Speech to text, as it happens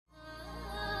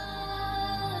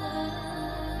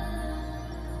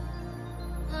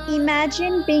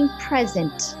Imagine being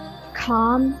present,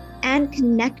 calm, and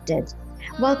connected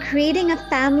while creating a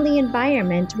family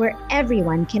environment where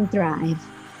everyone can thrive.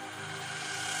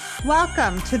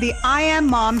 Welcome to the I Am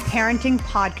Mom Parenting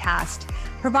Podcast,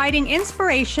 providing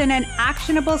inspiration and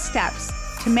actionable steps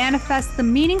to manifest the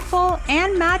meaningful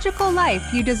and magical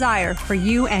life you desire for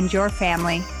you and your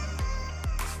family.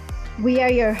 We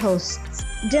are your hosts,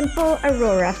 Dimple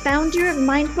Aurora, founder of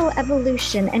Mindful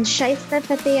Evolution, and Shaista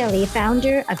Fateh,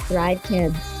 founder of Thrive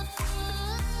Kids.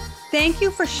 Thank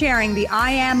you for sharing the I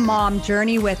Am Mom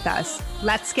journey with us.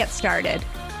 Let's get started.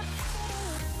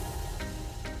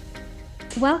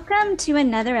 Welcome to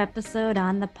another episode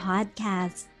on the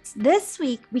podcast. This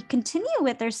week, we continue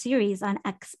with our series on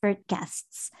expert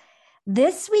guests.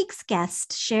 This week's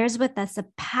guest shares with us a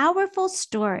powerful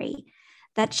story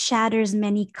that shatters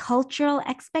many cultural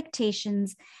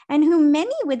expectations and who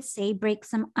many would say breaks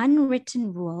some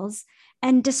unwritten rules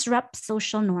and disrupts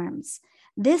social norms.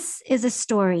 This is a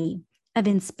story of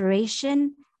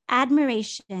inspiration,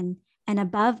 admiration, and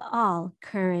above all,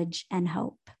 courage and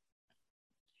hope.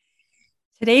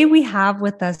 Today we have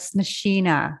with us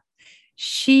Nashina.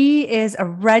 She is a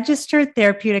registered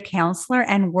therapeutic counselor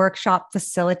and workshop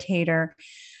facilitator.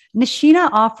 Nashina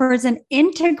offers an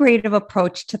integrative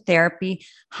approach to therapy,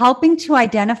 helping to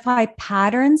identify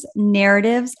patterns,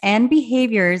 narratives, and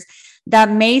behaviors that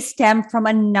may stem from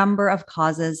a number of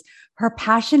causes. Her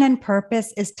passion and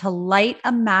purpose is to light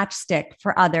a matchstick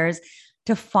for others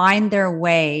to find their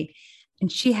way.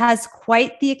 And she has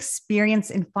quite the experience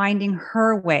in finding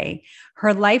her way.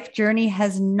 Her life journey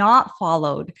has not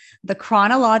followed the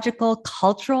chronological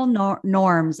cultural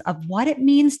norms of what it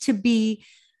means to be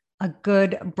a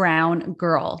good brown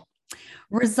girl,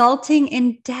 resulting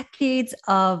in decades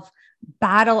of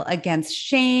battle against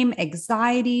shame,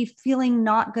 anxiety, feeling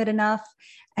not good enough.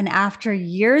 And after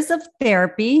years of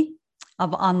therapy,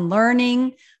 of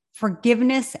unlearning,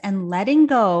 forgiveness, and letting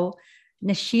go,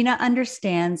 Nashina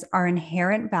understands our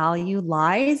inherent value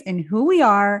lies in who we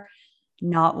are,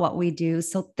 not what we do.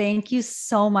 So thank you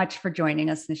so much for joining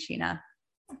us, Nashina.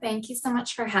 Thank you so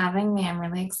much for having me. I'm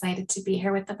really excited to be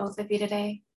here with the both of you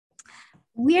today.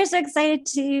 We're so excited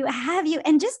to have you.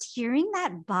 And just hearing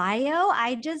that bio,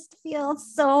 I just feel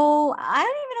so, I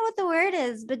don't even know what the word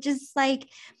is, but just like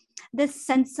this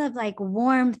sense of like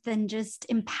warmth and just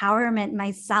empowerment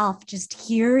myself, just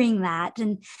hearing that.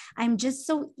 And I'm just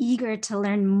so eager to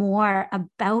learn more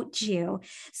about you.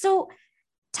 So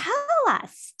tell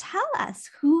us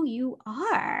who you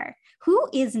are. Who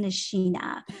is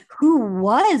Nashina? Who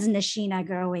was Nashina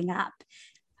growing up?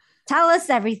 Tell us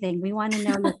everything. We want to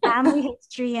know your family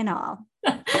history and all.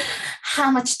 How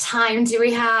much time do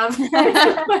we have?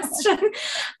 It's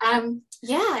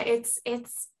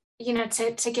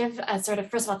to give a sort of,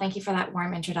 first of all, thank you for that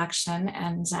warm introduction.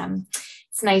 And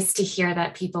it's nice to hear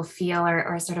that people feel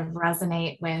or sort of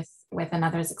resonate with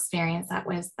another's experience.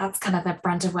 That's kind of the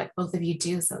brunt of what both of you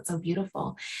do. So it's so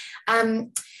beautiful.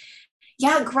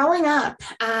 Growing up.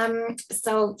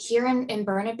 So here in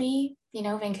Burnaby,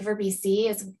 Vancouver, BC,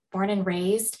 is born and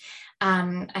raised.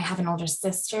 I have an older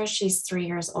sister. She's 3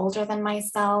 years older than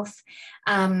myself.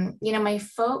 My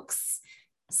folks'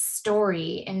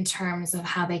 story in terms of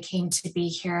how they came to be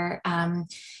here,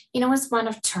 was one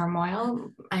of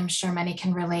turmoil. I'm sure many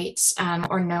can relate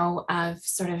or know of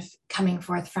sort of coming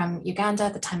forth from Uganda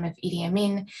at the time of Idi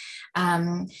Amin.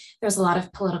 There's a lot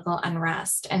of political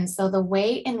unrest. And so the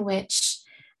way in which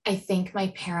I think my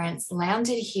parents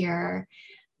landed here,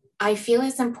 I feel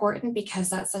is important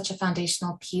because that's such a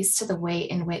foundational piece to the way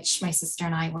in which my sister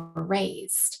and I were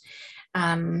raised,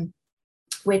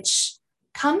 which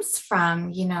comes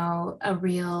from, a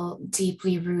real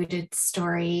deeply rooted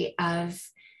story of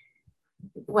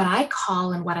what I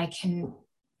call and what I can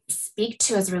speak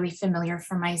to as really familiar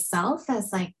for myself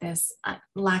as like this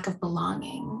lack of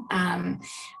belonging,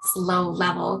 this low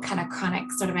level kind of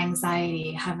chronic sort of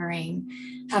anxiety hovering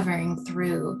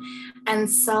through. And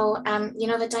so,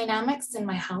 the dynamics in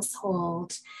my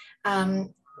household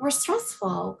were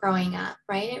stressful growing up,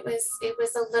 right? It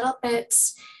was a little bit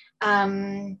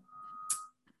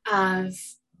of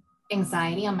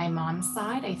anxiety on my mom's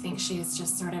side. I think she's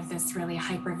just sort of this really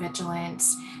hyper-vigilant,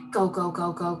 go, go,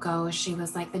 go, go, go. She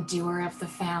was like the doer of the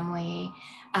family,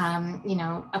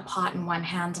 a pot in one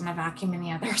hand and a vacuum in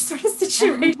the other sort of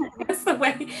situation. That's the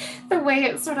way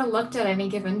it sort of looked at any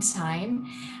given time.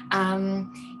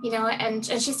 And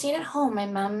she stayed at home. My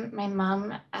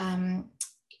mom,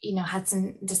 had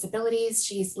some disabilities.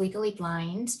 She's legally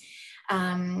blind.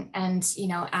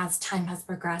 As time has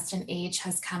progressed and age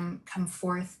has come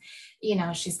forth,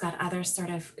 she's got other sort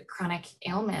of chronic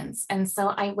ailments. And so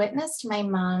I witnessed my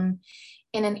mom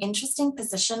in an interesting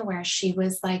position where she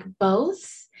was like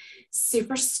both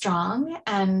super strong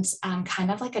and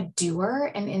kind of like a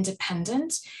doer and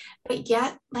independent, but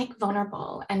yet like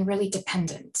vulnerable and really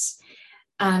dependent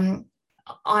on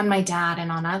my dad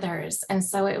and on others. And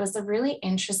so it was a really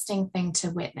interesting thing to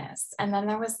witness. And then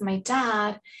there was my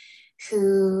dad,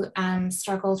 who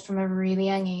struggled from a really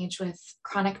young age with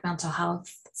chronic mental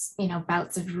health,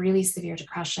 bouts of really severe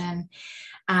depression.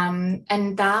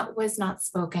 And that was not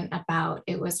spoken about.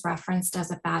 It was referenced as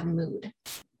a bad mood.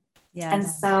 Yeah. And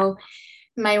so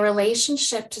my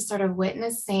relationship to sort of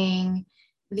witnessing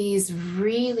these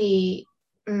really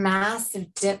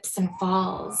massive dips and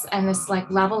falls and this like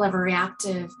level of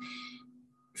reactive,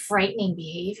 frightening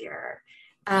behavior,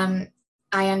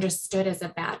 I understood as a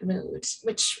bad mood,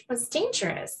 which was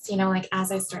dangerous, like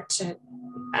as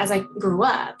I grew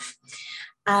up.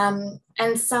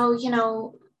 And so,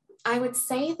 I would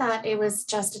say that it was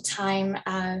just a time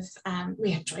of,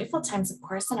 we had joyful times, of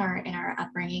course, in our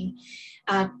upbringing,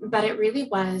 but it really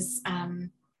was, I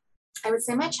would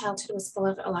say my childhood was full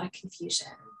of a lot of confusion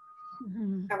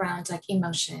around like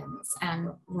emotions and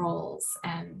roles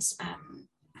and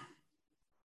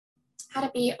how to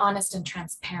be honest and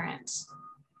transparent.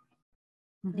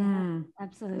 Yeah,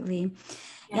 absolutely.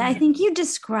 Yeah, I think you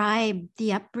described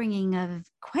the upbringing of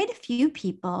quite a few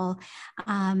people.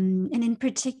 And in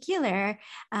particular,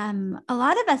 a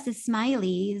lot of us as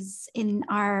Smileys in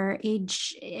our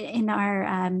age, in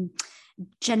our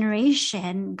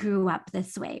generation grew up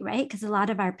this way, right? Because a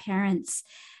lot of our parents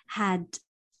had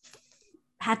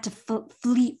to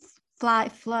flee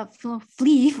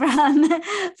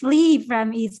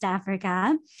from East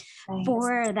Africa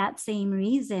for that same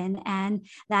reason. And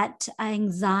that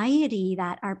anxiety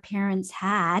that our parents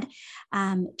had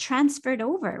transferred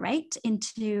over, right,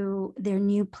 into their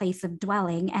new place of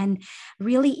dwelling and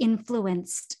really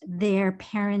influenced their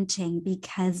parenting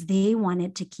because they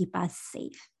wanted to keep us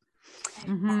safe.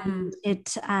 And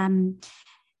it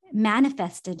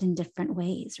manifested in different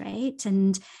ways, right?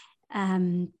 And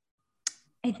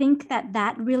I think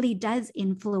that really does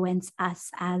influence us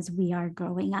as we are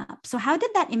growing up. So how did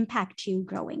that impact you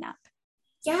growing up?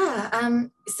 Yeah.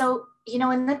 So,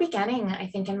 in the beginning, I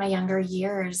think in my younger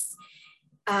years,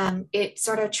 it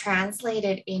sort of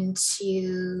translated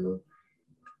into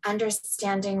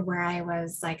understanding where I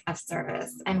was like of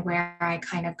service and where I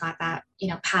kind of got that,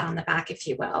 pat on the back, if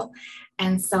you will.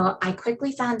 And so I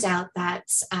quickly found out that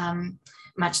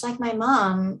much like my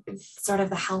mom, sort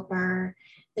of the helper,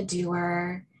 the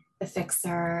doer, the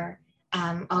fixer,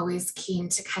 always keen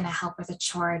to kind of help with a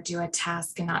chore, do a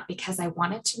task, and not because I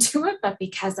wanted to do it, but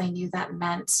because I knew that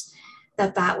meant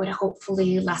that would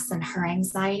hopefully lessen her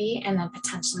anxiety and then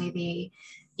potentially the,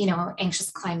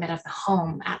 anxious climate of the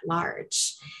home at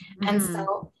large. And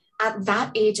so at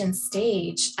that age and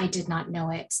stage, I did not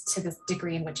know it to the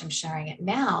degree in which I'm sharing it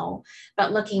now.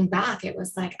 But looking back, it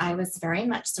was like I was very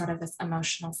much sort of this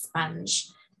emotional sponge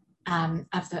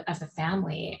of the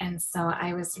family. And so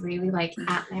I was really like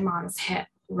at my mom's hip,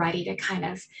 ready to kind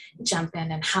of jump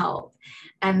in and help.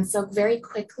 And so very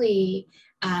quickly,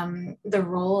 the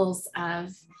roles of,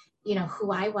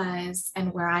 who I was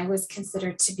and where I was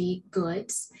considered to be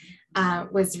good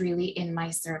was really in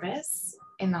my service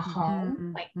in the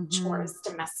home, like chores,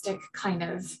 domestic kind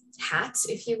of hat,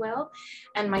 if you will.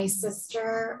 And my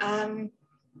sister,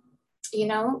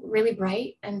 really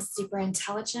bright and super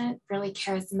intelligent, really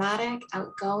charismatic,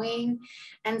 outgoing.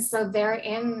 And so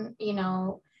therein,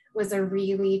 was a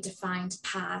really defined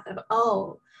path of,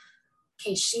 oh,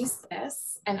 okay, she's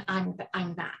this and I'm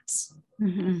that.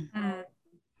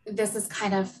 This is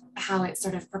kind of how it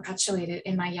sort of perpetuated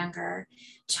in my younger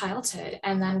childhood.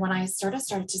 And then when I sort of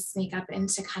started to sneak up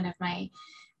into kind of my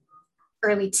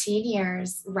early teen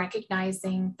years,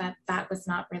 recognizing that was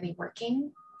not really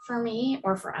working for me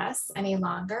or for us any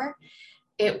longer,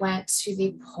 it went to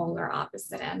the polar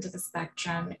opposite end of the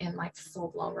spectrum in like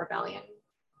full-blown rebellion.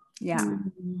 Yeah.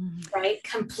 Right?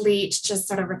 Complete just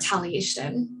sort of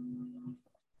retaliation.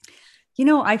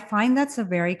 I find that's a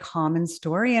very common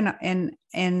story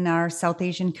in our South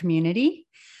Asian community.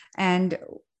 And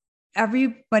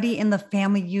everybody in the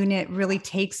family unit really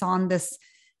takes on this,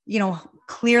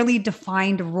 clearly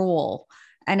defined role.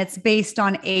 And it's based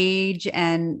on age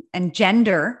and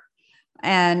gender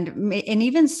and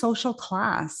even social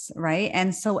class, right?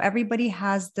 And so everybody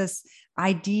has this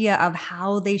idea of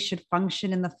how they should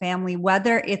function in the family,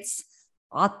 whether it's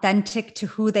authentic to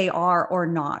who they are or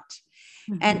not.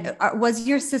 And was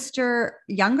your sister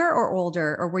younger or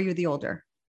older, or were you the older?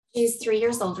 She's 3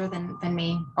 years older than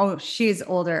me. Oh, she's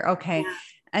older. Okay. Yeah.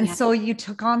 And so you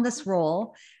took on this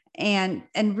role And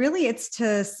really it's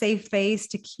to save face,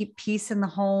 to keep peace in the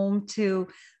home, to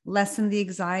lessen the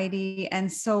anxiety.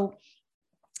 And so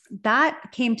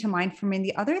that came to mind for me. And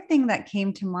the other thing that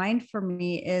came to mind for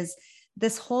me is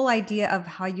this whole idea of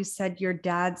how you said your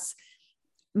dad's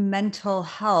mental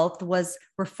health was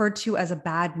referred to as a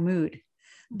bad mood.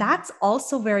 That's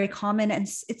also very common, and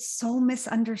it's so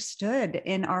misunderstood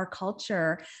in our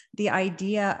culture. The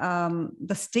idea,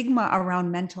 the stigma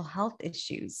around mental health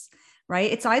issues, right?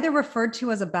 It's either referred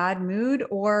to as a bad mood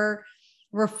or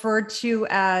referred to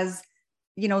as,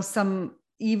 some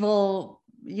evil,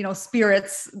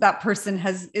 spirits that person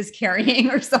is carrying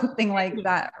or something like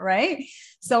that, right?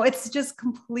 So it's just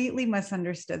completely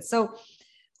misunderstood. So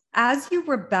as you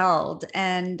rebelled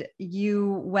and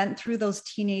you went through those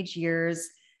teenage years,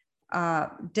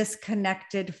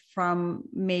 disconnected from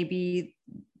maybe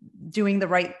doing the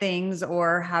right things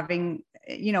or having,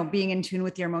 being in tune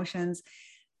with your emotions,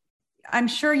 I'm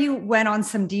sure you went on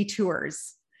some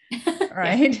detours,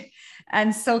 right? Yeah.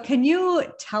 And so can you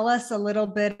tell us a little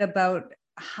bit about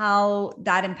how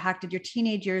that impacted your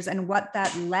teenage years and what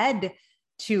that led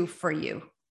to for you?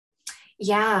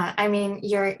 Yeah, I mean,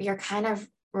 you're kind of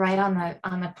right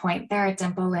on the point there,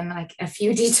 Dimple, and like a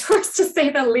few detours to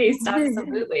say the least.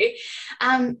 Absolutely.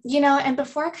 And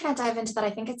before I kind of dive into that,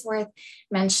 I think it's worth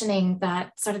mentioning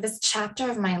that sort of this chapter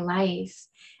of my life,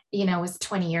 was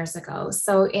 20 years ago.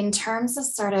 So in terms of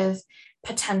sort of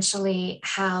potentially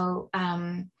how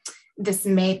this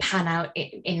may pan out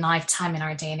in lifetime in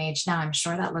our day and age now, I'm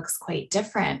sure that looks quite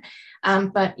different.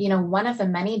 But one of the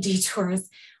many detours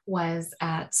was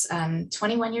at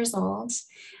 21 years old.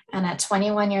 And at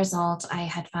 21 years old, I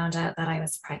had found out that I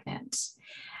was pregnant,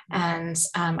 and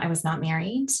I was not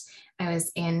married. I was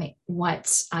in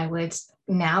what I would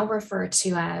now refer to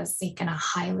as like in a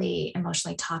highly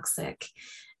emotionally toxic,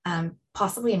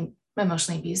 possibly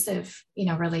emotionally abusive,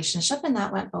 relationship. And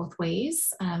that went both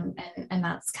ways. And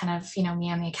that's kind of,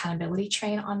 me on the accountability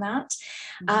train on that.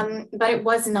 But it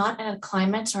was not in a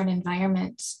climate or an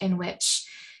environment in which,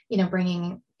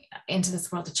 bringing into this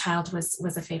world a child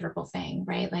was a favorable thing,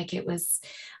 right? Like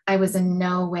I was in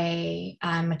no way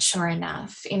mature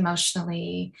enough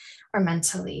emotionally or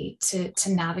mentally to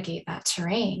navigate that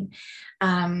terrain.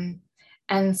 And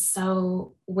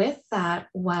so with that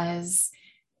was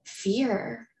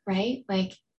fear, right?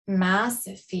 Like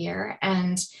massive fear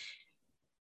and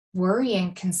worry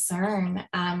and concern,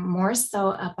 more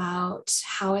so about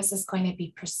how is this going to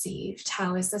be perceived?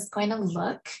 How is this going to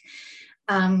look?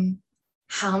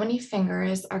 How many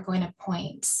fingers are going to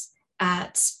point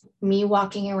at me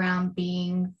walking around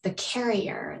being the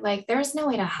carrier? Like there's no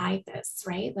way to hide this,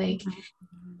 right? Like,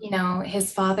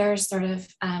 his father sort of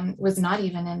was not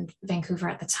even in Vancouver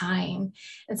at the time.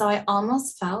 And so I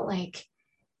almost felt like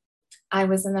I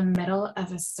was in the middle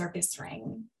of a circus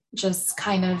ring, just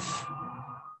kind of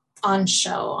on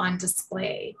show, on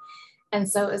display. And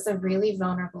so it was a really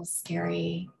vulnerable,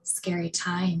 scary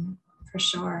time for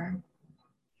sure.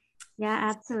 Yeah,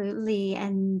 absolutely.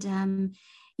 And,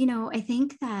 I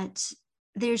think that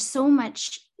there's so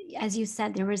much, as you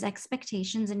said, there was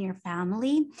expectations in your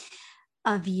family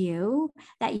of you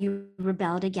that you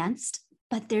rebelled against,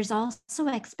 but there's also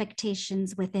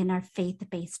expectations within our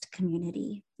faith-based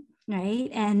community, right?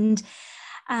 And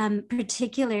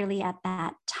particularly at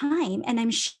that time, and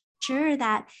I'm sure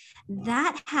that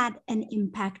had an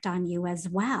impact on you as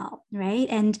well, right?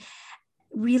 And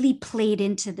really played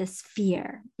into this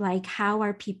fear, like how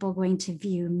are people going to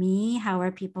view me? How are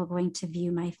people going to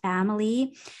view my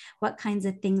family? What kinds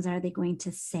of things are they going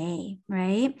to say,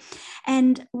 right?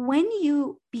 And when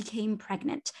you became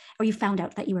pregnant, or you found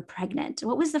out that you were pregnant,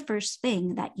 what was the first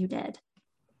thing that you did?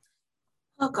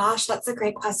 Oh gosh, that's a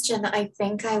great question. I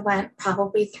think I went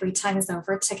probably 3 times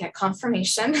over to get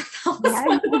confirmation. That was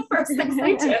one of the first things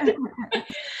I did.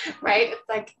 Right? It's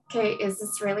like, okay, is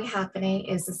this really happening?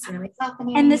 Is this really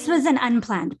happening? And this was an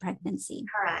unplanned pregnancy.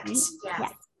 Correct. Right?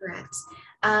 Yes, correct.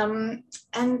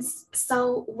 And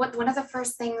so one of the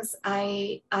first things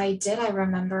I did, I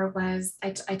remember, was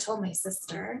I told my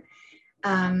sister.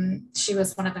 She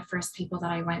was one of the first people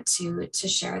that I went to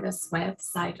share this with,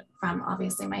 aside from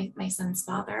obviously my son's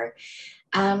father.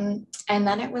 And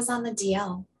then it was on the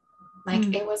DL,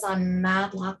 like it was on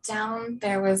mad lockdown.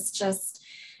 There was just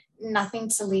nothing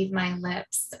to leave my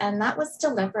lips. And that was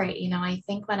deliberate. I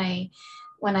think when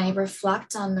I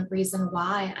reflect on the reason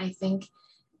why, I think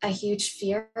a huge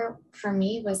fear for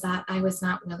me was that I was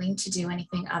not willing to do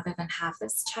anything other than have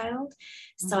this child.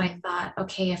 So I thought,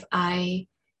 okay, if I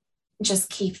just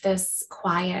keep this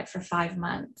quiet for 5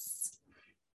 months,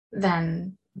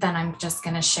 then I'm just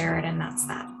going to share it. And that's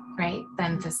that, right?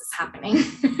 Then this is happening.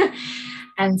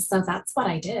 And so that's what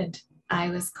I did. I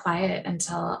was quiet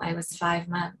until I was 5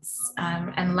 months.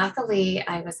 And luckily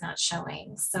I was not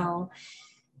showing. So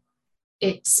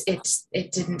it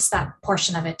didn't, that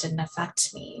portion of it didn't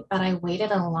affect me, but I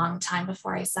waited a long time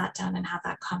before I sat down and had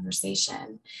that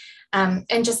conversation.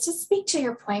 And just to speak to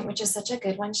your point, which is such a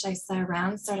good one, Shaisa,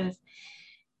 around sort of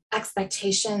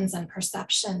expectations and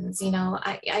perceptions, you know,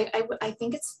 I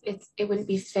think it wouldn't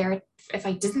be fair if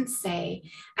I didn't say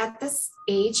at this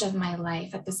age of my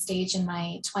life, at this stage in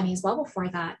my 20s, well before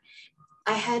that,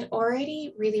 I had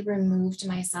already really removed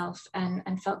myself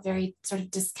and felt very sort of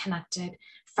disconnected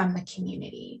from the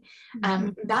community.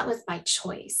 That was by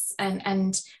choice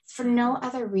and for no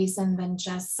other reason than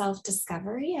just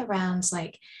self-discovery around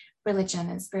like religion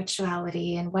and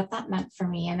spirituality and what that meant for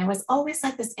me. And there was always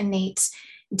like this innate,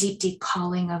 deep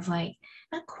calling of like,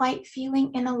 not quite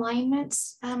feeling in alignment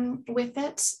with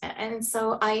it. And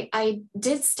so I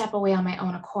did step away on my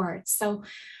own accord. So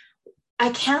I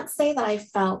can't say that I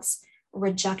felt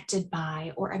rejected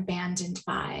by or abandoned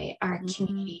by our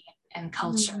community and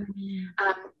culture.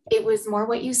 It was more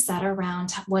what you said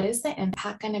around what is the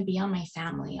impact going to be on my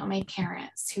family, on my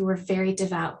parents who were very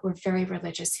devout, who were very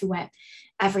religious, who went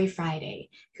every Friday,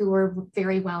 who were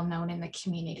very well known in the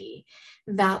community.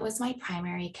 That was my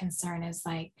primary concern, is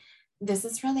like, this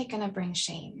is really going to bring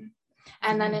shame.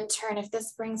 And then in turn, if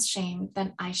this brings shame,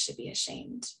 then I should be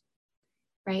ashamed.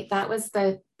 Right? That was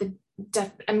the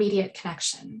immediate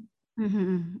connection.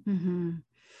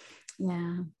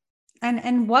 Yeah.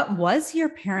 And what was your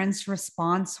parents'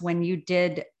 response when you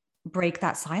did break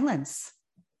that silence?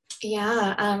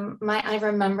 Yeah, I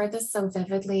remember this so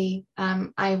vividly.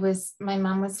 My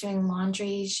mom was doing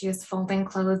laundry. She was folding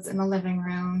clothes in the living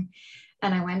room,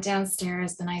 and I went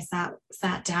downstairs and I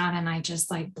sat down and I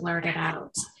just like blurted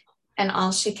out. And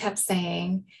all she kept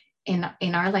saying in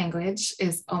our language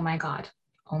is, "Oh my God,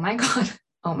 oh my God,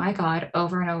 oh my God,"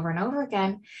 over and over and over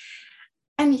again.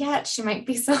 And yet she might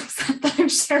be so upset that I'm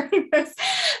sharing this,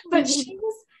 but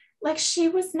she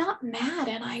was not mad.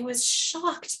 And I was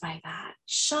shocked by that.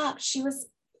 Shocked.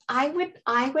 I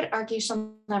would argue,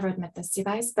 she'll never admit this, you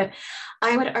guys, but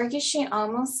I would argue she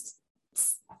almost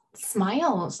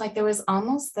smiled. Like there was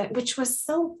almost that, which was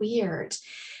so weird.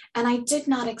 And I did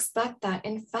not expect that.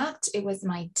 In fact, it was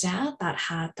my dad that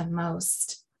had the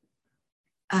most,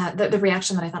 the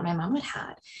reaction that I thought my mom would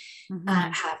have.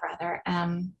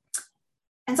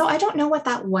 And so I don't know what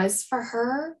that was for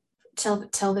her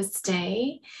till this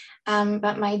day.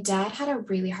 But my dad had a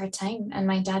really hard time, and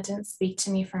my dad didn't speak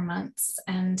to me for months.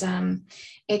 And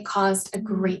it caused a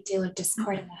great deal of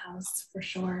discord in the house, for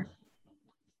sure.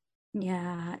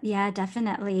 Yeah,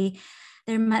 definitely.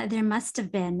 There must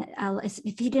have been,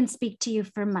 if he didn't speak to you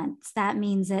for months, that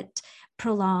means it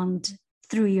prolonged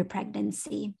through your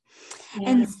pregnancy. Yeah.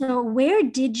 And so where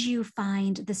did you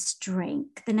find the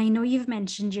strength? And I know you've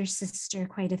mentioned your sister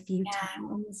quite a few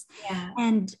times. Yeah.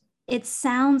 And it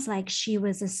sounds like she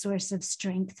was a source of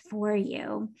strength for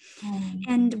you.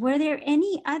 And were there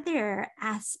any other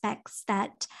aspects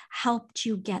that helped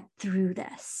you get through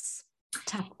this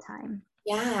tough time?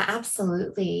 Yeah,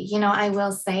 absolutely. You know, I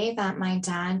will say that my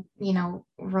dad,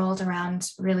 rolled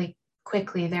around really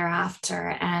quickly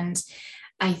thereafter. And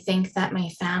I think that my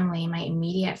family, my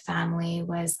immediate family,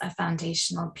 was a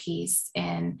foundational piece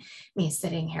in me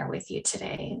sitting here with you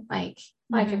today. Like,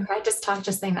 I could cry just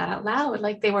saying that out loud.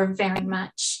 Like, they were very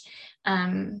much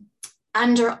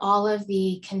under all of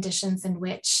the conditions in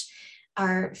which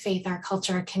our faith, our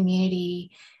culture, our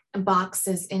community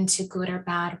boxes into good or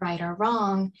bad, right or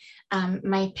wrong.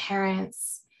 My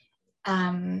parents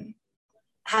have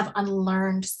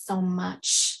unlearned so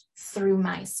much through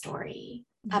my story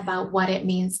about what it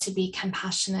means to be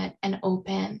compassionate and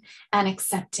open and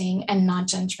accepting and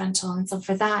non-judgmental. And so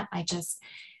for that, I just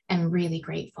am really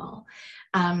grateful.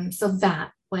 So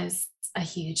that was a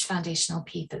huge foundational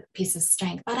piece of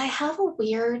strength. But I have a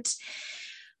weird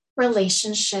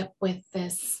relationship with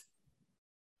this,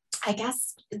 I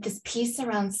guess, this piece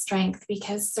around strength,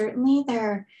 because certainly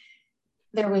there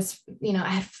was, I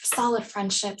have solid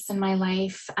friendships in my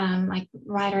life, like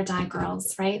ride or die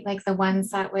girls, right? Like the ones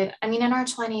that would, in our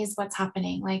 20s, what's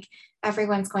happening? Like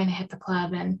everyone's going to hit the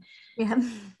club and,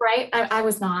 right? I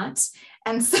was not.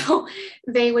 And so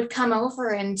they would come over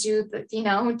and do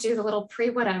the little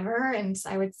pre-whatever, and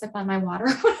I would sip on my water,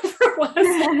 whatever it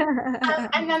was.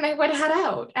 And then they would head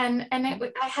out. And I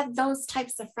had those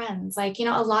types of friends, like, a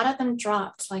lot of them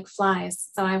dropped like flies.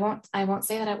 So I won't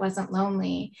say that it wasn't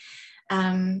lonely.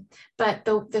 But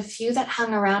the few that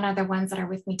hung around are the ones that are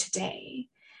with me today.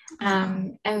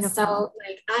 And so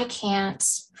like, I can't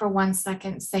for one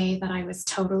second say that I was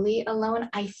totally alone.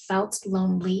 I felt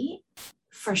lonely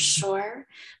for sure,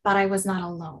 but I was not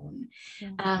alone.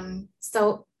 Yeah.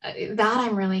 So that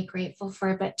I'm really grateful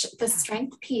for. But the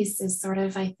strength piece is sort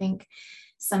of, I think,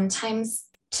 sometimes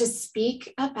to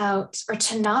speak about or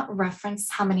to not reference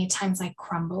how many times I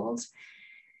crumbled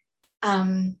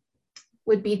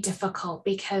would be difficult,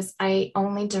 because I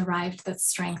only derived that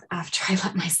strength after I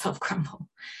let myself crumble.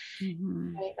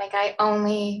 Mm-hmm. Right? Like I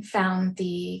only found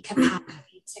the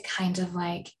capacity to kind of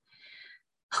like,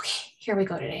 okay, here we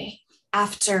go today,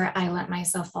 after I let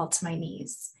myself fall to my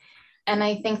knees. And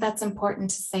I think that's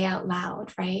important to say out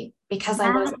loud, right? Because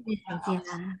I wasn't.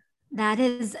 That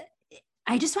is,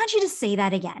 I just want you to say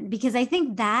that again, because I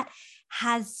think that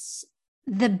has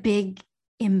the big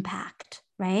impact,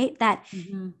 right? That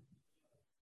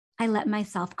I let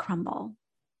myself crumble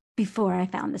before I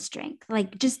found the strength.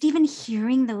 Like just even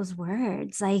hearing those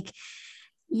words, like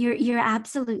you're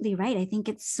absolutely right. I think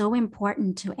it's so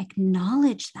important to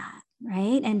acknowledge that,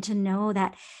 right? And to know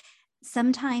that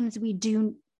sometimes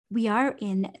we are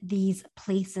in these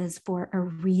places for a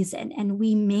reason, and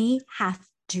we may have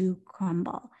to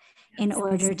crumble in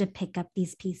order to pick up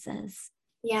these pieces.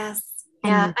 Yes.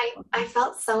 Yeah. I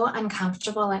felt so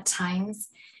uncomfortable at times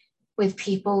with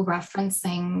people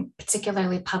referencing,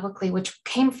 particularly publicly, which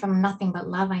came from nothing but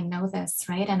love. I know this,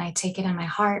 right? And I take it in my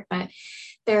heart, but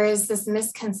there is this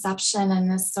misconception and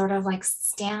this sort of like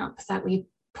stamp that we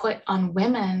put on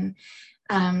women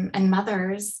and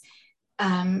mothers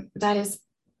that is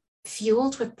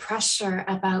fueled with pressure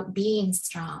about being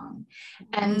strong.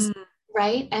 And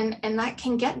right. And that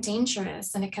can get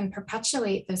dangerous, and it can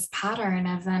perpetuate this pattern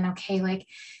of then, okay, like,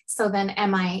 so then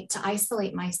am I to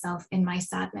isolate myself in my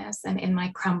sadness and in my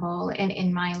crumble and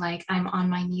in my, like, I'm on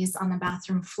my knees on the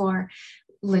bathroom floor,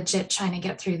 legit trying to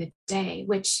get through the day,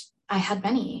 which I had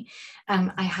many.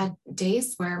 I had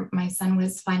days where my son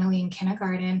was finally in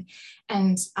kindergarten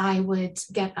and I would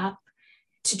get up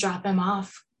to drop him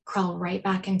off, crawl right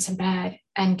back into bed,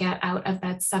 and get out of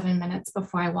bed 7 minutes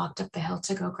before I walked up the hill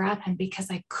to go grab him,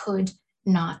 because I could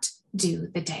not do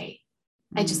the day.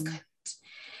 I just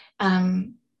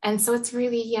couldn't. And so it's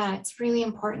really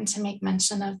important to make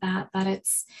mention of that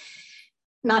it's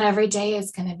not every day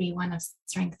is going to be one of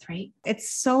strength, right? It's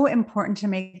so important to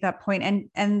make that point.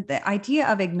 And the idea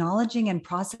of acknowledging and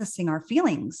processing our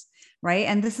feelings, right?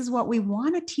 And this is what we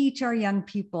want to teach our young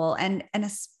people, and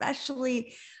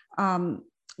especially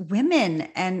women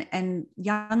and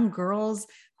young girls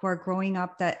who are growing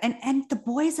up, that and the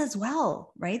boys as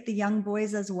well, right? The young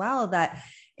boys as well, that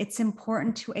it's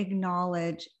important to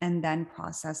acknowledge and then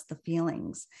process the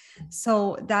feelings.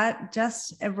 So that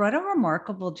what a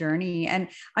remarkable journey. And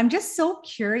I'm just so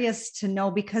curious to know,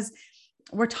 because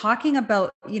we're talking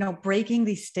about, breaking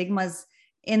these stigmas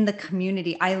in the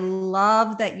community. I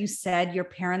love that you said your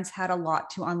parents had a lot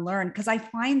to unlearn, because I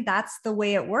find that's the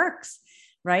way it works,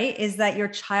 right? Is that your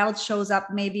child shows up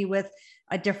maybe with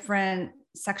a different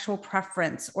sexual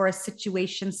preference or a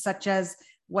situation such as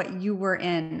what you were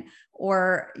in,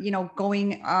 or,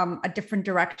 going a different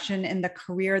direction in the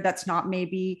career that's not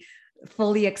maybe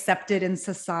fully accepted in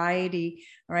society,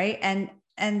 right? And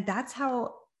that's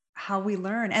how we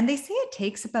learn. And they say it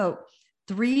takes about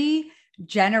 3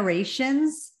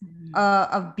 generations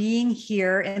of being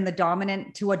here in the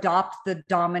dominant to adopt the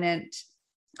dominant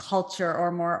culture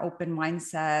or more open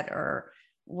mindset or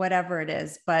whatever it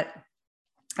is. But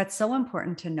that's so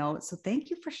important to note. So thank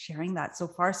you for sharing that so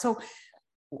far. So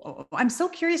I'm so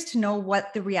curious to know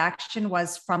what the reaction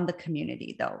was from the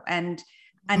community, though, and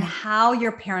how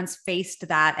your parents faced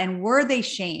that, and were they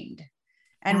shamed,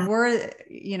 and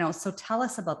so tell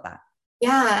us about that.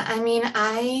 Yeah, I mean,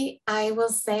 I will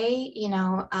say,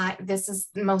 this is,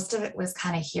 most of it was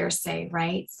kind of hearsay,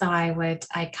 right? So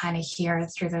I kind of hear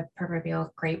through the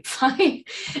proverbial grapevine,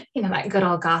 that good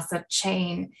old gossip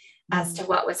chain as to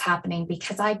what was happening,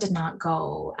 because I did not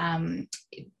go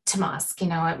to mosque,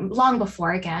 long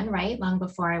before, again, right? Long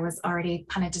before I was already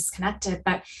kind of disconnected.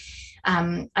 But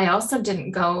I also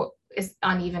didn't go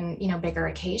on even, bigger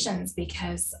occasions,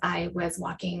 because I was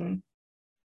walking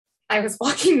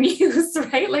muse,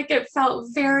 right? Like it felt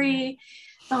very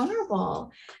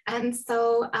vulnerable. And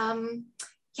so,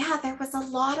 there was a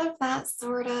lot of that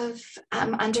sort of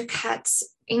undercut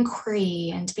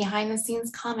inquiry and behind the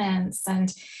scenes comments,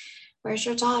 and where's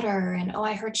your daughter? And, oh,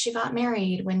 I heard she got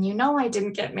married when I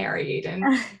didn't get married. And,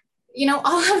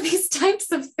 all of these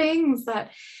types of things that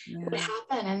would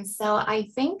happen. And so I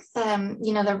think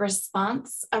the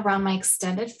response around my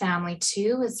extended family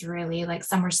too was really, like,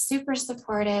 some were super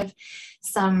supportive.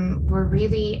 Some were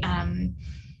really,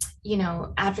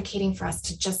 advocating for us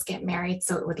to just get married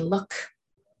so it would look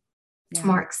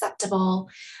more acceptable.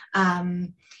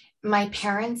 my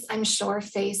parents, I'm sure,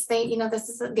 this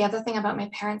is the other thing about my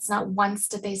parents. Not once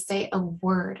did they say a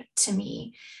word to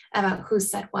me about who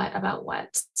said what about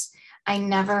what. I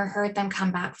never heard them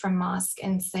come back from mosque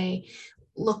and say,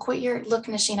 look,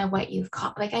 Nashina, what you've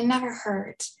caught. Like, I never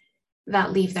heard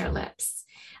that leave their lips.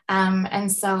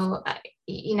 And so,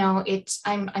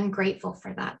 I'm grateful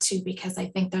for that too, because I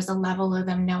think there's a level of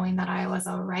them knowing that I was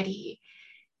already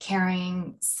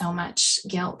carrying so much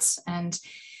guilt and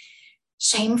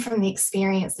shame from the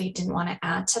experience. They didn't want to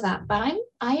add to that. But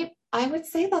I would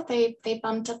say that they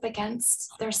bumped up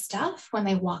against their stuff when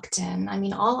they walked in. I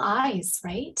mean, all eyes,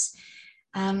 right?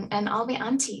 And all the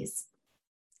aunties.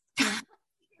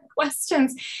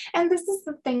 Questions. And this is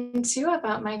the thing too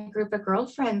about my group of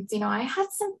girlfriends. I had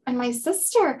some, and my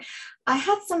sister, I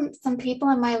had some people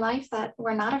in my life that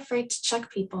were not afraid to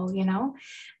check people,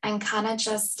 and kind of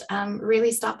just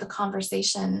really stop the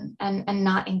conversation and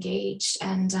not engage.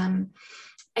 And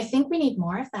I think we need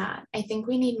more of that. I think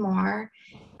we need more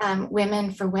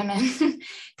women for women,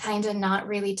 kind of not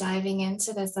really diving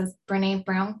into this, as Brene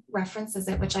Brown references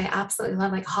it, which I absolutely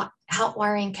love, like hot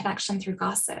wiring connection through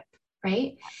gossip.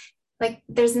 Right? Like,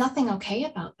 there's nothing okay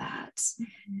about that.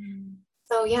 Mm-hmm.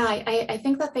 So yeah, I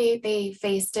think that they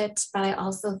faced it, but I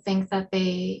also think that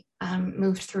they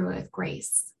moved through it with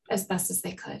grace as best as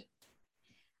they could.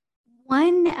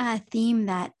 One theme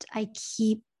that I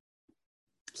keep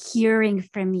hearing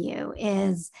from you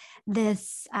is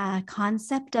this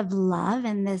concept of love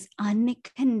and this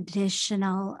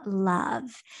unconditional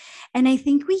love. And I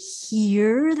think we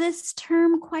hear this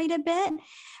term quite a bit.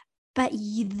 But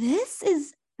this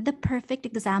is the perfect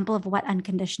example of what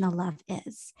unconditional love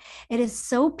is. It is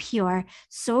so pure,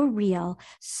 so real,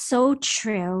 so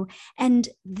true. And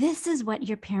this is what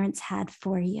your parents had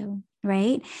for you,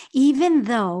 right? Even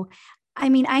though, I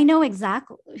mean, I know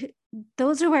exactly,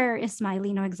 those who are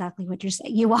Ismaili know exactly what you're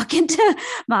saying. You walk into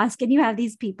mosque and you have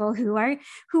these people who are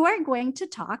going to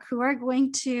talk, who are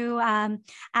going to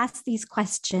ask these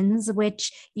questions,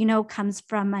 which, comes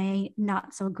from a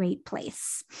not so great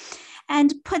place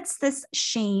and puts this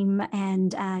shame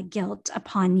and guilt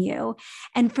upon you.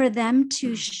 And for them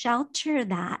to shelter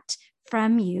that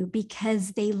from you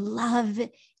because they love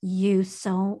you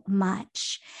so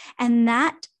much. And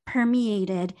that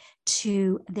permeated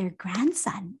to their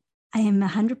grandson. I am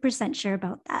 100% sure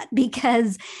about that,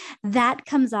 because that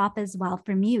comes off as well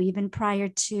from you. Even prior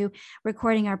to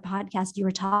recording our podcast, you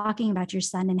were talking about your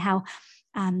son and how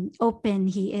open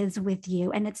he is with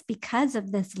you. And it's because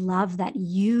of this love that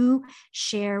you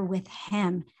share with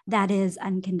him that is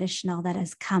unconditional, that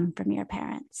has come from your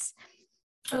parents.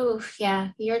 Oh, yeah.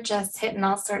 You're just hitting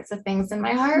all sorts of things in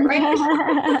my heart right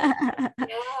now.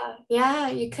 Yeah.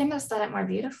 You couldn't have said it more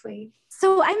beautifully.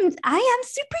 So I am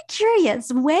super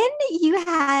curious, when you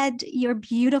had your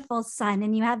beautiful son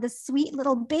and you had this sweet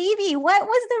little baby, what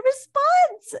was the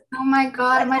response? Oh my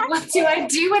God. I'm like, what do I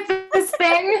do with this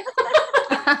thing?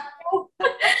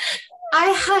 I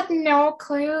had no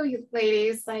clue, you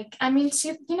ladies. Like, I mean,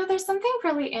 there's something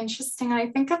really interesting. I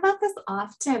think about this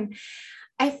often.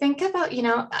 I think about, in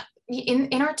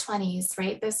our 20s,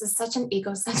 right? This is such an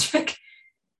egocentric,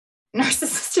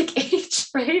 narcissistic age,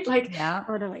 right? Like, yeah,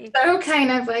 totally. So kind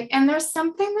of like, and there's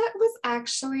something that was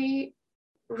actually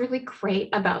really great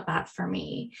about that for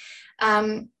me,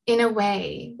 in a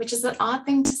way, which is an odd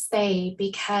thing to say,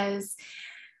 because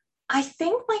I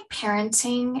think like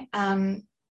parenting,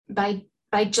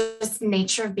 by just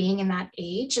nature of being in that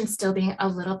age and still being a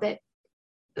little bit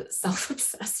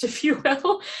self-obsessed, if you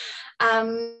will,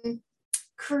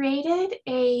 created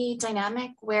a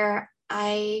dynamic where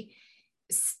I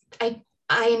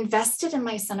invested in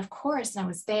my son, of course, and I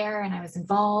was there and I was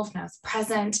involved and I was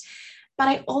present, but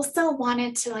I also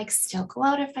wanted to like still go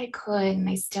out if I could, and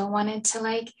I still wanted to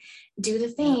like do the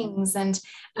things, and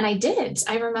I did.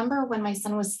 I remember when my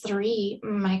son was 3,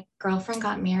 my girlfriend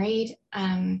got married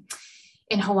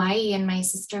in Hawaii, and my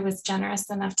sister was generous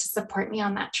enough to support me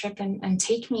on that trip and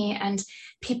take me, and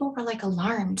people were like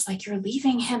alarmed, like, you're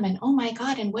leaving him, and oh my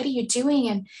God, and what are you doing?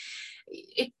 And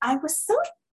I was so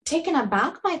taken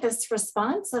aback by this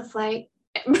response of like,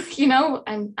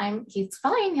 he's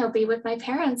fine, he'll be with my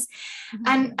parents. Mm-hmm.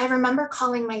 And I remember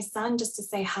calling my son just to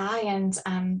say hi,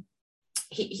 and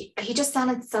he just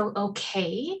sounded so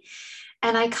okay.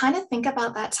 And I kind of think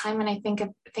about that time, and I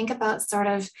think about sort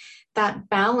of that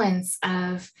balance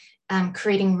of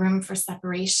creating room for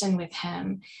separation with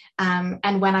him.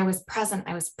 And when I was present,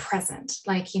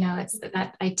 like, it's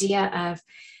that idea of,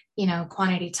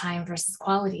 quantity time versus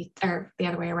quality, or the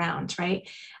other way around, right?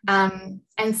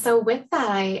 And so with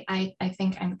that, I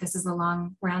think this is a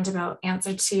long roundabout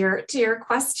answer to your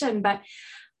question, but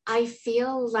I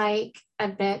feel like a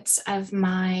bit of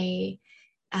my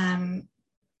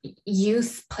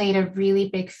youth played a really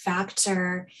big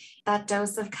factor. That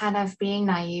dose of kind of being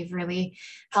naive really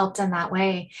helped in that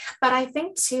way. But I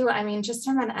think too, I mean, just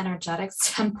from an energetic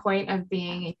standpoint of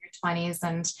being in your 20s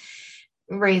and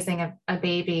raising a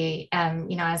baby,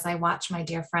 as I watch my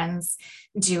dear friends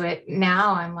do it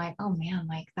now, I'm like, oh man,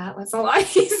 like that was a lot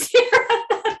easier at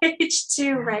that age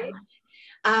too, right?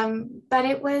 But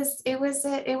it was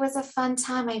a fun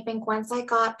time. I think once I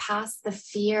got past the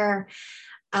fear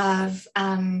of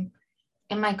am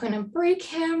I going to break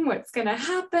him? What's going to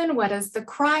happen? What does the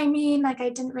cry mean? Like I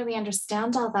didn't really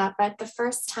understand all that. But the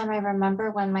first time I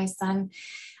remember when my son,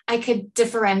 I could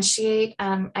differentiate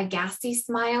a gassy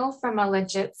smile from a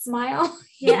legit smile.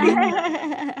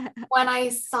 Yeah. When I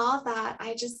saw that,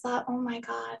 I just thought, oh my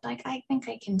God, like I think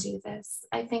I can do this.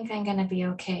 I think I'm going to be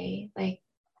okay. Like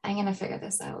I'm going to figure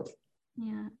this out.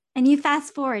 Yeah. And you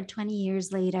fast forward 20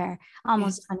 years later,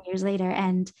 almost 20 years later,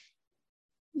 and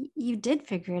you did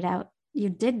figure it out. You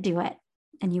did do it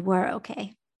and you were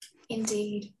okay.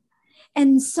 Indeed.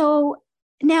 And so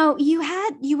now you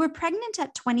were pregnant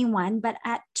at 21, but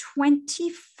at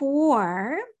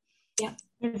 24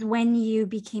 is when you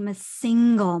became a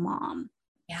single mom.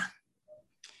 Yeah.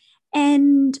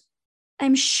 And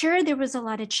I'm sure there was a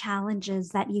lot of challenges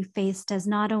that you faced as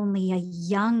not only a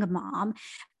young mom,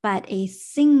 but a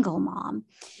single mom.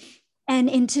 And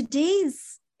in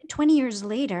today's 20 years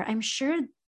later, I'm sure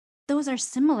those are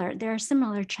similar. There are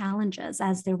similar challenges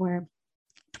as there were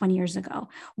 20 years ago.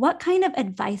 What kind of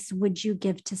advice would you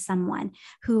give to someone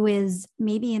who is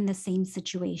maybe in the same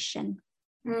situation?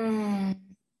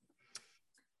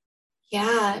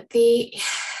 Yeah,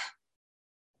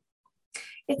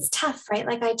 it's tough, right?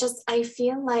 Like I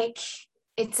feel like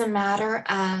it's a matter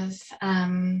of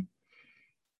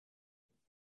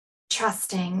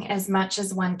trusting as much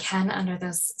as one can under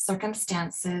those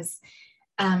circumstances,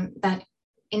 that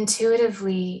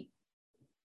intuitively,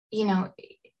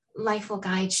 life will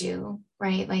guide you,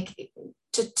 right? Like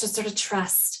to sort of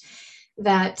trust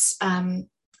that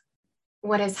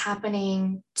what is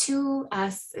happening to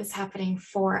us is happening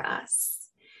for us.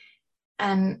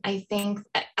 And I think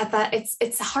at that,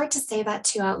 it's hard to say that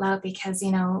too out loud because,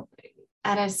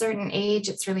 at a certain age,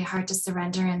 it's really hard to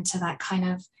surrender into that kind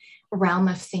of realm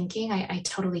of thinking. I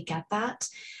totally get that.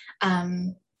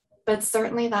 But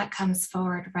certainly that comes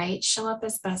forward, right? Show up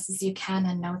as best as you can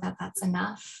and know that that's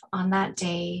enough on that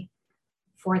day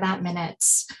for that minute,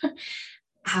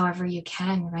 however you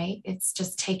can, right? It's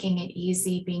just taking it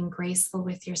easy, being graceful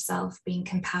with yourself, being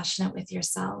compassionate with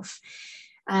yourself,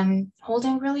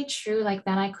 holding really true. Like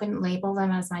then I couldn't label them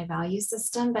as my value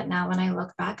system, but now when I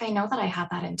look back, I know that I had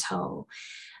that in tow.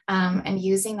 And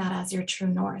using that as your true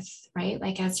north, right?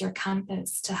 Like as your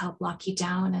compass to help lock you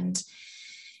down and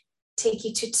take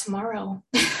you to tomorrow.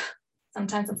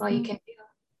 Sometimes that's all you can do.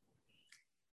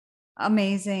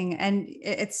 Amazing. And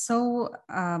it's so,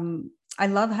 I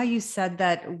love how you said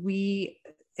that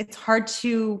it's hard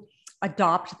to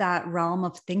adopt that realm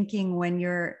of thinking when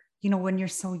you're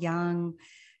so young,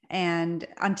 and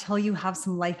until you have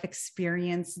some life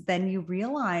experience, then you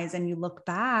realize and you look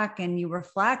back and you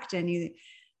reflect and you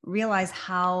realize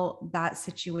how that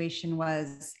situation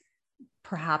was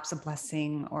perhaps a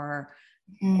blessing or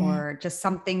just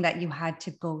something that you had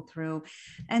to go through.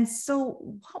 And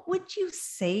so what would you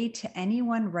say to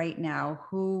anyone right now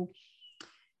who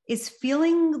is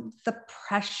feeling the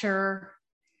pressure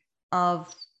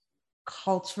of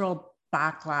cultural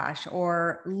backlash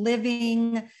or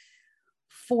living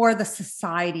for the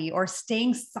society or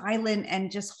staying silent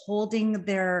and just holding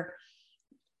their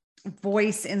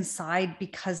voice inside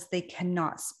because they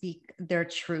cannot speak their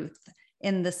truth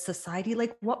in this society?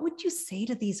 Like, what would you say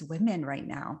to these women right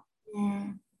now?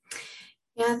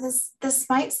 Yeah, this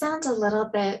might sound a little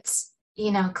bit,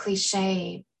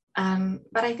 cliche,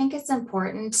 but I think it's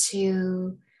important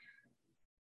to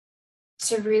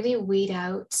really weed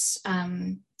out,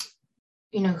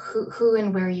 who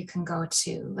and where you can go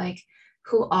to, like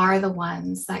who are the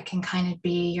ones that can kind of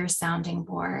be your sounding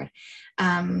board,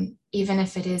 even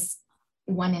if it is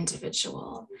one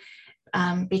individual.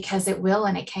 Because it will,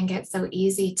 and it can get so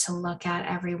easy to look at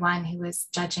everyone who is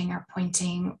judging or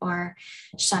pointing or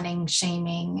shunning,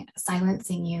 shaming,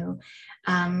 silencing you.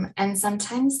 And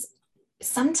sometimes,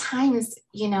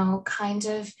 kind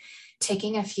of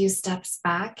taking a few steps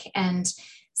back and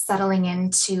settling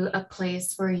into a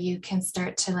place where you can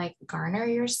start to like garner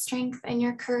your strength and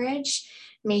your courage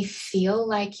may feel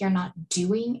like you're not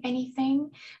doing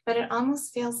anything, but it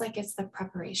almost feels like it's the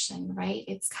preparation, right?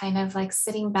 It's kind of like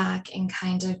sitting back and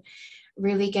kind of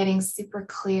really getting super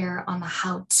clear on the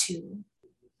how to.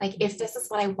 Like, if this is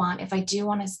what I want, if I do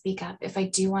want to speak up, if I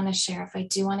do want to share, if I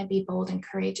do want to be bold and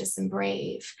courageous and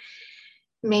brave,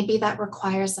 maybe that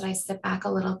requires that I sit back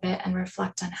a little bit and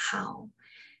reflect on how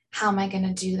am I going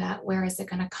to do that? Where is it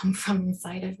going to come from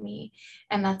inside of me?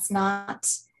 And that's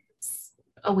not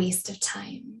a waste of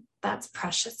time. That's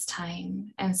precious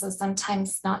time. And so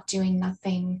sometimes not doing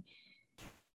nothing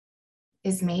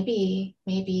is maybe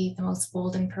the most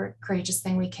bold and courageous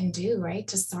thing we can do, right?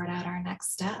 To sort out our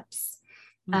next steps.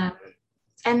 And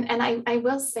I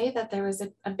will say that there was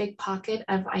a big pocket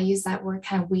of, I use that word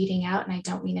kind of weeding out, and I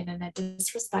don't mean it in a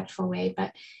disrespectful way,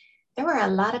 but there were a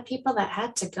lot of people that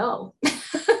had to go.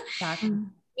 Exactly.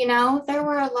 You know, there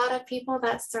were a lot of people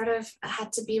that sort of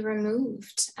had to be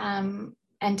removed and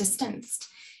distanced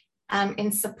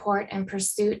in support and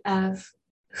pursuit of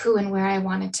who and where I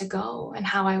wanted to go and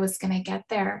how I was going to get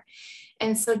there.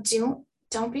 And so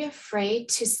don't be afraid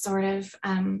to sort of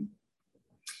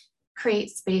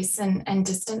create space and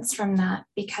distance from that,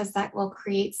 because that will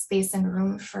create space and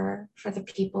room for the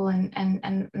people and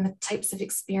the types of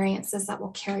experiences that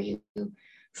will carry you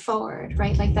forward,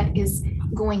 right? Like, that is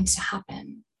going to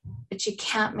happen, but you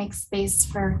can't make space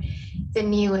for the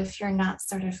new if you're not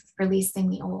sort of releasing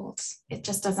the old. It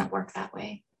just doesn't work that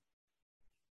way.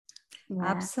 Yeah.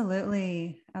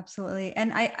 Absolutely.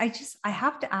 And I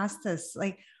have to ask this,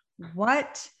 like,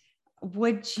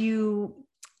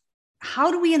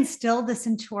 how do we instill this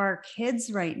into our kids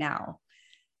right now?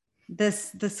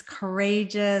 This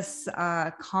courageous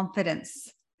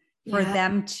confidence for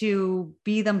them to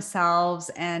be themselves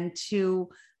and to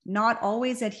not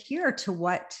always adhere to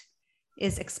what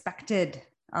is expected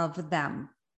of them.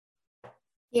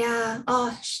 Yeah.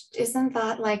 Oh, isn't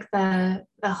that like the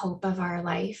hope of our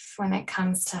life when it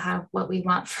comes to what we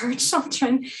want for our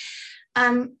children?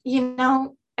 You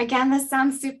know, again, this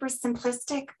sounds super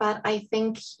simplistic, but I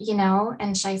think, you know,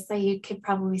 and Shaisa, you could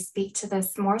probably speak to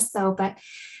this more so, but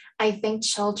I think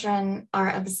children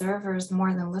are observers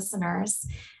more than listeners,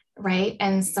 right?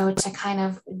 And so to kind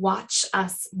of watch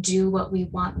us do what we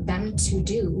want them to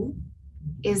do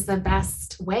is the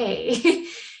best way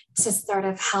to sort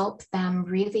of help them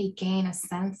really gain a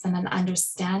sense and an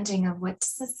understanding of, what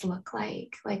does this look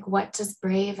like? Like, what does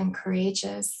brave and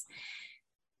courageous,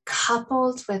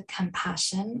 coupled with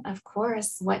compassion, of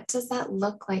course, what does that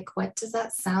look like? What does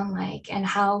that sound like? And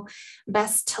how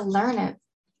best to learn it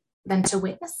than to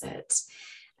witness it.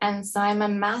 And so I'm a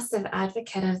massive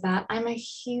advocate of that. I'm a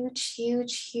huge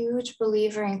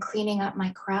believer in cleaning up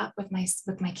my crap with my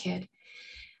kid.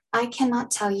 I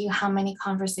cannot tell you how many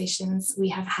conversations we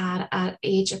have had at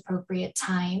age appropriate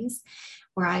times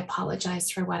where I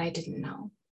apologized for what I didn't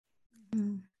know.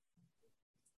 Mm-hmm.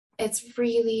 It's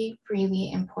really,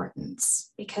 really important,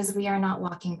 because we are not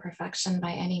walking perfection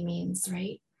by any means,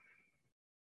 right?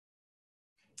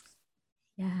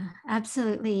 Yeah,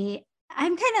 absolutely.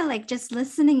 I'm kind of like just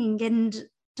listening and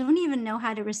don't even know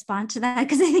how to respond to that,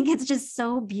 because I think it's just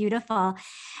so beautiful.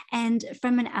 And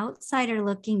from an outsider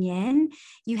looking in,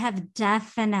 you have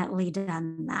definitely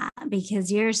done that,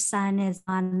 because your son is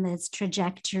on this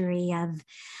trajectory of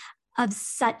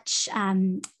such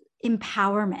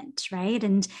empowerment, right?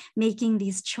 And making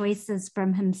these choices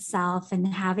from himself and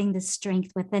having the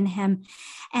strength within him,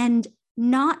 and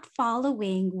not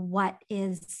following what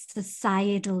is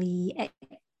societally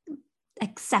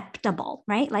acceptable,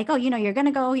 right? Like, oh, you know, you're going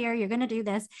to go here, you're going to do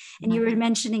this. And you were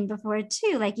mentioning before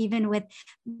too, like even with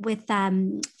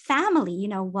family, you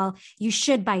know, well, you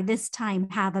should by this time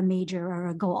have a major or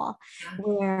a goal.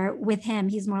 Where with him,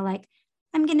 he's more like,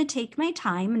 I'm going to take my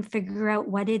time and figure out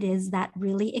what it is that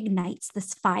really ignites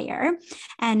this fire.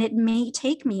 And it may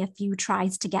take me a few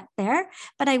tries to get there,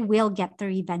 but I will get there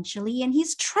eventually. And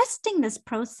he's trusting this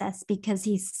process because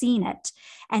he's seen it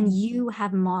and you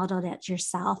have modeled it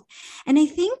yourself. And I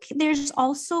think there's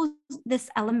also this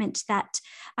element that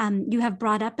you have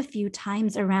brought up a few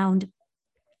times around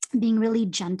being really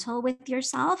gentle with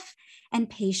yourself and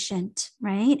patient,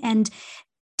 right? And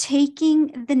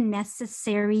taking the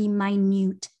necessary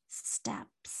minute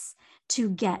steps to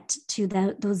get to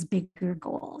those bigger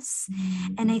goals.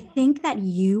 Mm-hmm. And I think that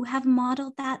you have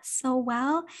modeled that so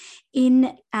well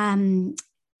in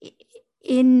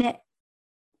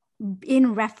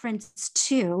reference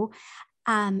to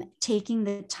taking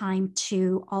the time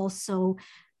to also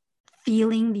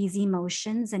feeling these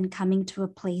emotions and coming to a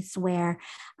place where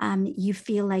you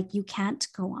feel like you can't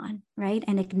go on, right?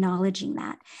 And acknowledging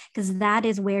that, because that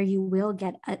is where you will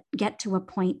get to a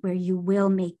point where you will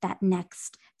make that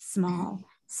next small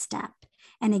step.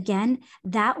 And again,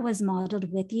 that was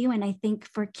modeled with you. And I think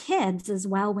for kids as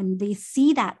well, when they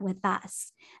see that with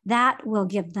us, that will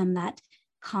give them that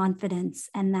confidence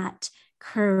and that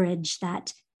courage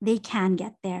that they can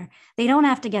get there. They don't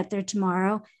have to get there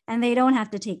tomorrow, and they don't have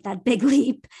to take that big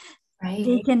leap. Right.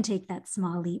 They can take that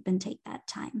small leap and take that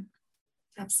time.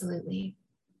 Absolutely.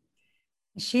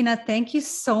 Sheena, thank you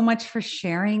so much for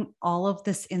sharing all of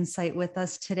this insight with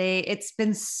us today. It's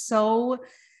been so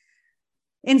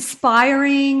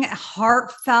inspiring,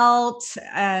 heartfelt,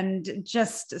 and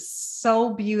just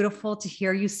so beautiful to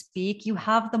hear you speak. You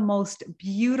have the most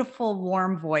beautiful,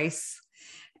 warm voice.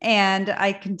 And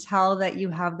I can tell that you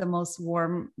have the most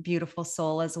warm, beautiful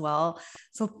soul as well.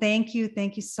 So thank you.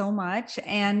 Thank you so much.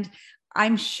 And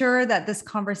I'm sure that this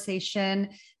conversation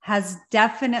has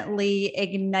definitely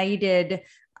ignited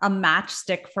a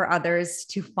matchstick for others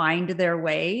to find their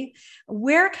way.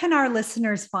 Where can our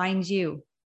listeners find you?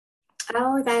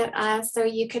 Oh, so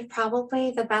you could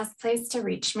probably, the best place to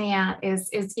reach me at is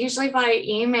usually by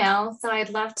email. So I'd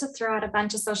love to throw out a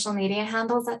bunch of social media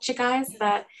handles at you guys,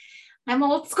 but I'm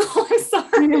old school. I'm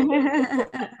sorry.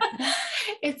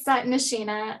 It's at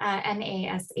Nashina,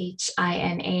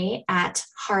 Nashina at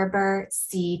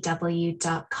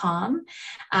harborcw.com.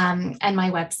 And my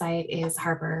website is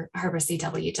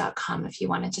harborcw.com if you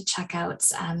wanted to check out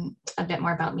a bit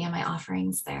more about me and my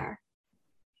offerings there.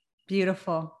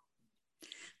 Beautiful.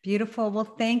 Beautiful. Well,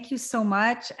 thank you so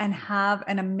much and have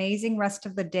an amazing rest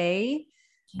of the day.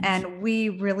 And we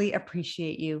really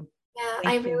appreciate you.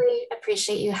 Yeah, I really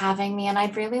appreciate you having me. And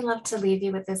I'd really love to leave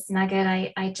you with this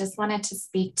nugget. I just wanted to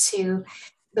speak to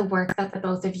the work that the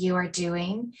both of you are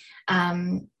doing.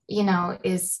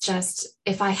 Is just,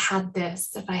 if I had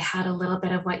a little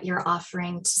bit of what you're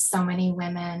offering to so many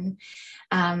women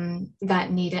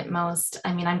that need it most.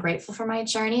 I mean, I'm grateful for my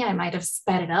journey. I might have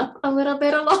sped it up a little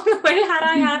bit along the way had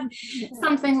I had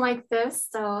something like this.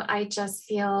 So I just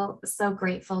feel so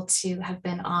grateful to have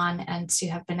been on and to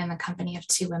have been in the company of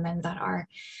two women that are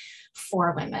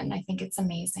for women. I think it's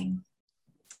amazing.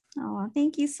 Oh,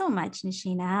 thank you so much,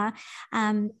 Nashina.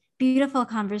 Beautiful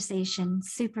conversation,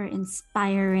 super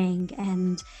inspiring,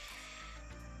 and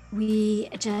we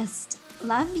just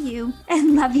love you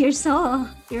and love your soul.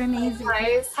 You're amazing.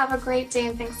 Guys, have a great day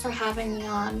and thanks for having me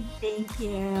on. Thank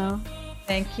you.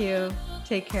 Thank you.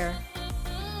 Take care.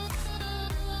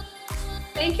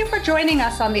 Thank you for joining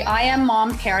us on the I Am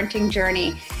Mom parenting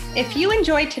journey. If you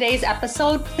enjoyed today's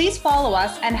episode, please follow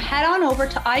us and head on over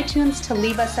to iTunes to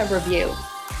leave us a review.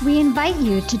 We invite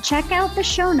you to check out the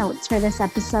show notes for this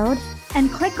episode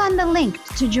and click on the link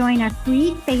to join our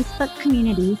free Facebook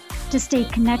community to stay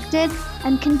connected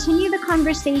and continue the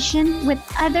conversation with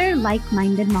other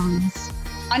like-minded moms.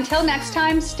 Until next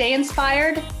time, stay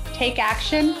inspired, take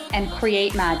action, and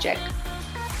create magic.